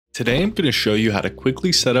Today I'm going to show you how to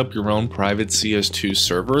quickly set up your own private CS2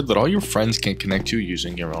 server that all your friends can connect to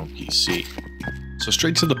using your own PC. So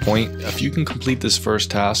straight to the point, if you can complete this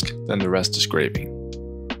first task, then the rest is gravy.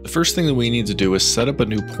 The first thing that we need to do is set up a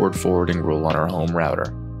new port forwarding rule on our home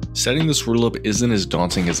router. Setting this rule up isn't as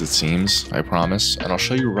daunting as it seems, I promise, and I'll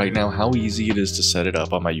show you right now how easy it is to set it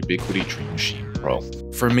up on my Ubiquiti Dream Machine Pro.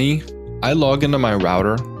 For me, I log into my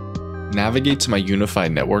router, navigate to my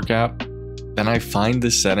unified network app, then I find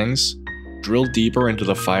the settings, drill deeper into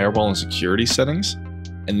the firewall and security settings,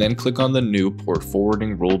 and then click on the new port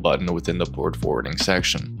forwarding rule button within the port forwarding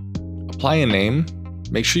section. Apply a name,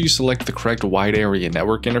 make sure you select the correct wide area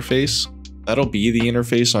network interface. That'll be the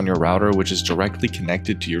interface on your router which is directly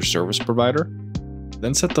connected to your service provider.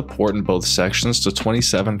 Then set the port in both sections to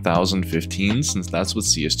 27015 since that's what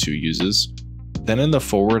CS2 uses. Then in the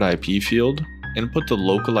forward IP field, input the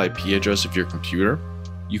local IP address of your computer.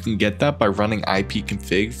 You can get that by running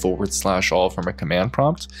ipconfig/all from a command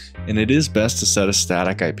prompt, and it is best to set a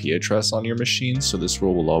static IP address on your machine so this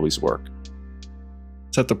rule will always work.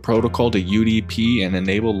 Set the protocol to UDP and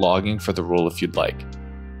enable logging for the rule if you'd like.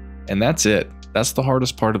 And that's it. That's the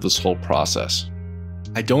hardest part of this whole process.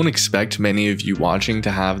 I don't expect many of you watching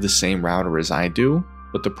to have the same router as I do,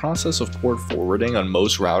 but the process of port forwarding on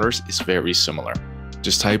most routers is very similar.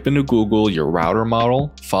 Just type into Google your router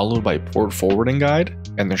model followed by port forwarding guide,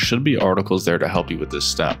 and there should be articles there to help you with this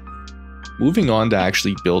step. Moving on to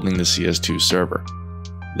actually building the CS2 server.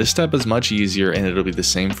 This step is much easier and it'll be the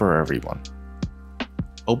same for everyone.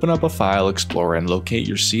 Open up a file explorer and locate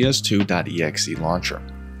your cs2.exe launcher.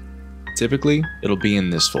 Typically, it'll be in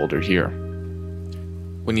this folder here.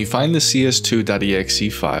 When you find the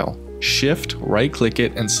cs2.exe file, shift right click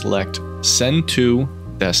it and select Send to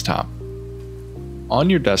Desktop. On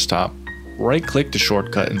your desktop, right click the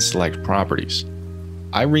shortcut and select Properties.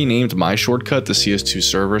 I renamed my shortcut to CS2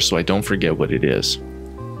 Server so I don't forget what it is.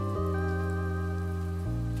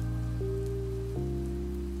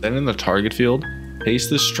 Then in the target field, paste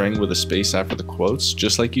this string with a space after the quotes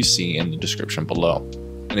just like you see in the description below.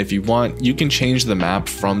 And if you want, you can change the map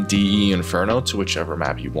from DE Inferno to whichever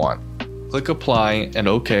map you want. Click Apply and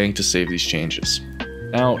OK to save these changes.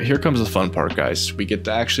 Now here comes the fun part guys, we get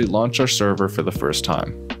to actually launch our server for the first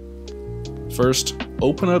time. First,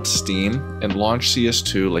 open up Steam and launch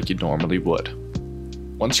CS2 like you normally would.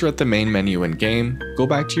 Once you're at the main menu in game, go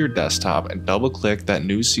back to your desktop and double click that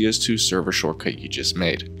new CS2 server shortcut you just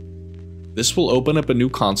made. This will open up a new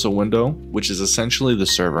console window, which is essentially the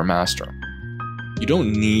server master. You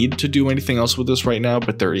don't need to do anything else with this right now,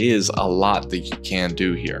 but there is a lot that you can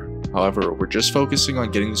do here. However, we're just focusing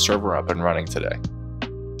on getting the server up and running today.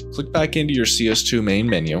 Click back into your CS2 main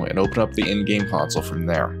menu and open up the in-game console from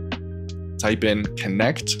there. Type in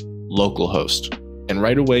connect localhost, and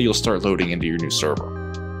right away you'll start loading into your new server.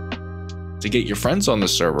 To get your friends on the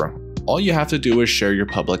server, all you have to do is share your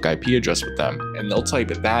public IP address with them, and they'll type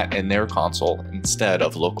that in their console instead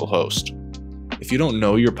of localhost. If you don't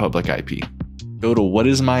know your public IP, go to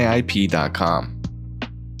whatismyip.com.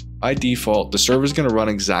 By default, the server is going to run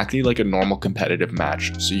exactly like a normal competitive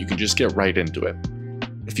match, so you can just get right into it.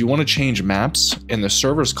 If you want to change maps, in the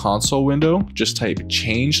server's console window, just type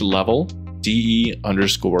change level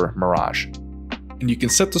DE_Mirage. And you can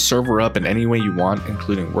set the server up in any way you want,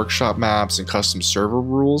 including workshop maps and custom server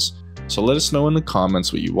rules, so let us know in the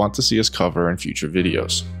comments what you want to see us cover in future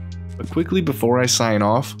videos. But quickly before I sign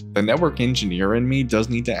off, the network engineer in me does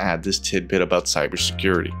need to add this tidbit about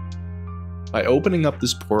cybersecurity. By opening up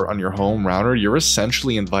this port on your home router, you're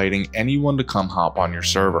essentially inviting anyone to come hop on your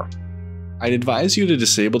server. I'd advise you to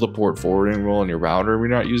disable the port forwarding rule on your router when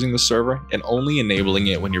you're not using the server, and only enabling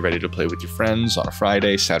it when you're ready to play with your friends on a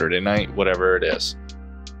Friday, Saturday night, whatever it is.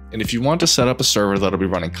 And if you want to set up a server that'll be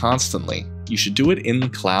running constantly, you should do it in the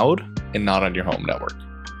cloud and not on your home network.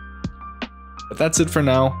 But that's it for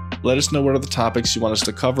now. Let us know what other topics you want us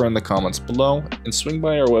to cover in the comments below, and swing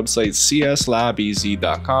by our website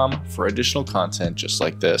cslabez.com for additional content just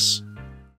like this.